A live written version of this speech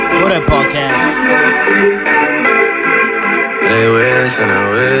What up, podcast? They wish and they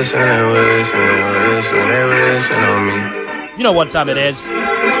wish and they wish and they wish and they wishing on me. You know what time it is.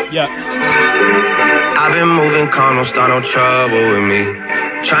 Yeah. I've been moving calm, don't start no trouble with me.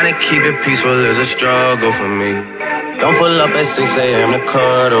 Trying to keep it peaceful is a struggle for me. Don't pull up at 6 a.m. to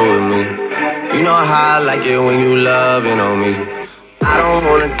cuddle with me. You know how I like it when you loving on me. I don't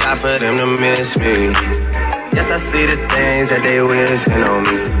wanna die for them to miss me. Yes, I see the things that they wishing on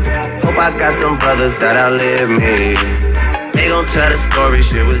me. Hope I got some brothers that outlive me. They gon' tell the story,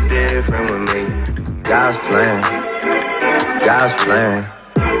 shit was different with me. God's plan, God's plan.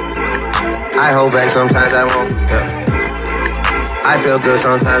 I hold back, sometimes I won't, yeah. I feel good,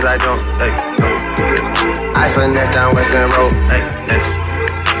 sometimes I don't, hey, no. I finesse down Western Road, hey, next.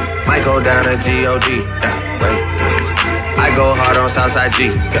 Might go down to G.O.D., yeah, wait. I go hard on Southside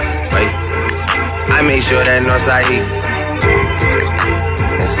G, yeah, wait. I make sure that Northside E.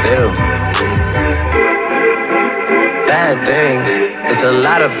 And still, bad things. It's a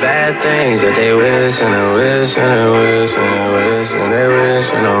lot of bad things that they wish and they wish and they wish and they wish and they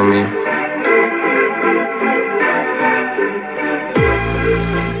wishing on me.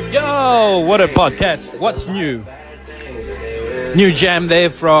 Yo, what up, podcast? What's new? New jam there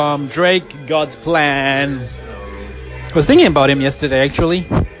from Drake, God's Plan. I was thinking about him yesterday, actually.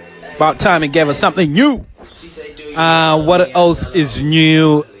 About time he gave us something new. What else is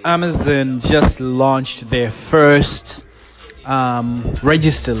new? Amazon just launched their first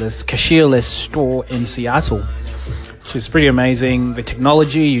registerless, cashierless store in Seattle, which is pretty amazing. The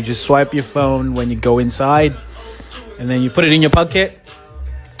technology, you just swipe your phone when you go inside, and then you put it in your pocket,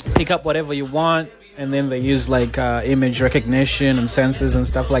 pick up whatever you want, and then they use like image recognition and sensors and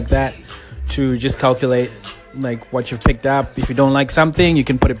stuff like that to just calculate like what you've picked up. If you don't like something, you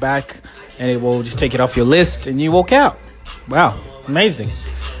can put it back and it will just take it off your list and you walk out. Wow, amazing.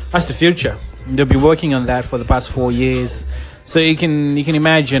 That's the future. They'll be working on that for the past 4 years. So you can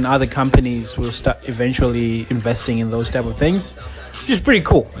imagine other companies will start eventually investing in those type of things, which is pretty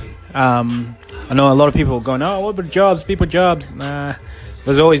cool. I know a lot of people are going, oh, what about jobs, people jobs? Nah,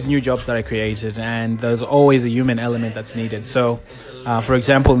 there's always new jobs that are created, and there's always a human element that's needed. So, for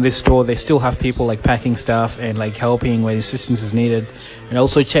example, in this store, they still have people like packing stuff and like helping when assistance is needed, and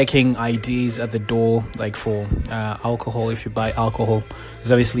also checking IDs at the door, like for alcohol, if you buy alcohol.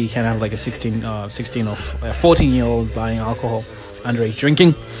 Because obviously you can't have like a 16 or 14-year-old buying alcohol, underage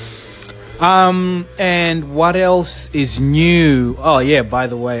drinking. And what else is new? Oh yeah, by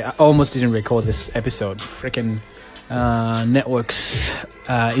the way, I almost didn't record this episode. Freaking networks,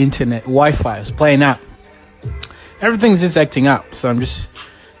 internet, Wi-Fi is playing up. Everything's just acting up. So I'm just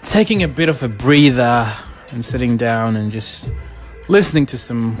taking a bit of a breather and sitting down and just listening to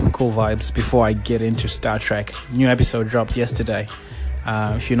some cool vibes before I get into Star Trek. New episode dropped yesterday.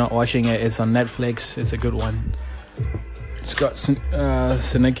 If you're not watching it, it's on Netflix. It's a good one. It's got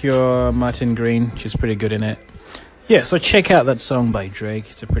Senecure Martin Green. She's pretty good in it. Yeah, so check out that song by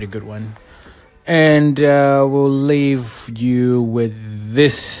Drake. It's a pretty good one. And we'll leave you with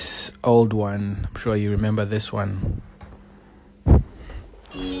this old one. I'm sure you remember this one.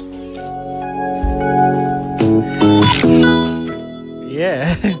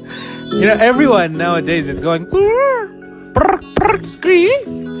 Yeah. You know, everyone nowadays is going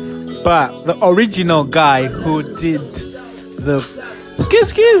scream. But the original guy who did the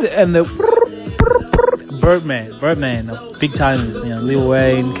skis and the Birdman, big times, you know, Lil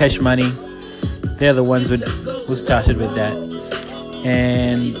Wayne, Cash Money. They're the ones who started with that.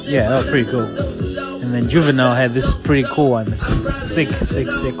 And yeah, that was pretty cool. And then Juvenile had this pretty cool one. Sick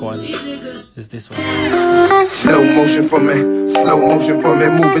one. Is this one. Slow motion for me,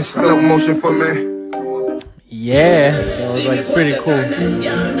 moving slow motion for me. Yeah, that was like pretty cool.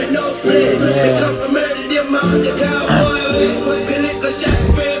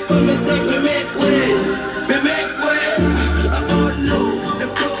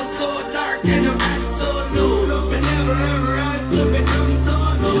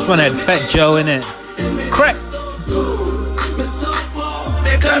 This one had Fat Joe in it. Crack.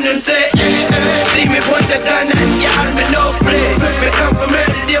 Come and say, see me put the gun and y'all me no play. Me come from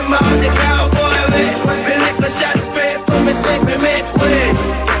murder them all the cowboy way. Me lick a shot straight for me say me make way.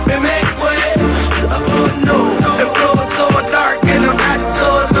 Oh no, the flow so dark and I'm not so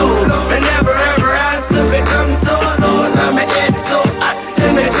low. Me never ever asked to become so low. Now me head so hot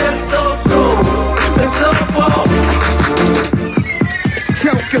and me just so cold. Me so cold.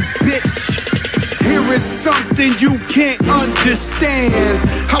 Choke a bitch. Here is something you can't understand.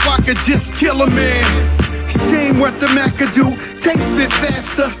 How I could just kill a man. Seen what the man could do. Taste it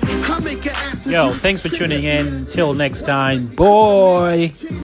faster. Yo, thanks for tuning in. Till next time. Boy.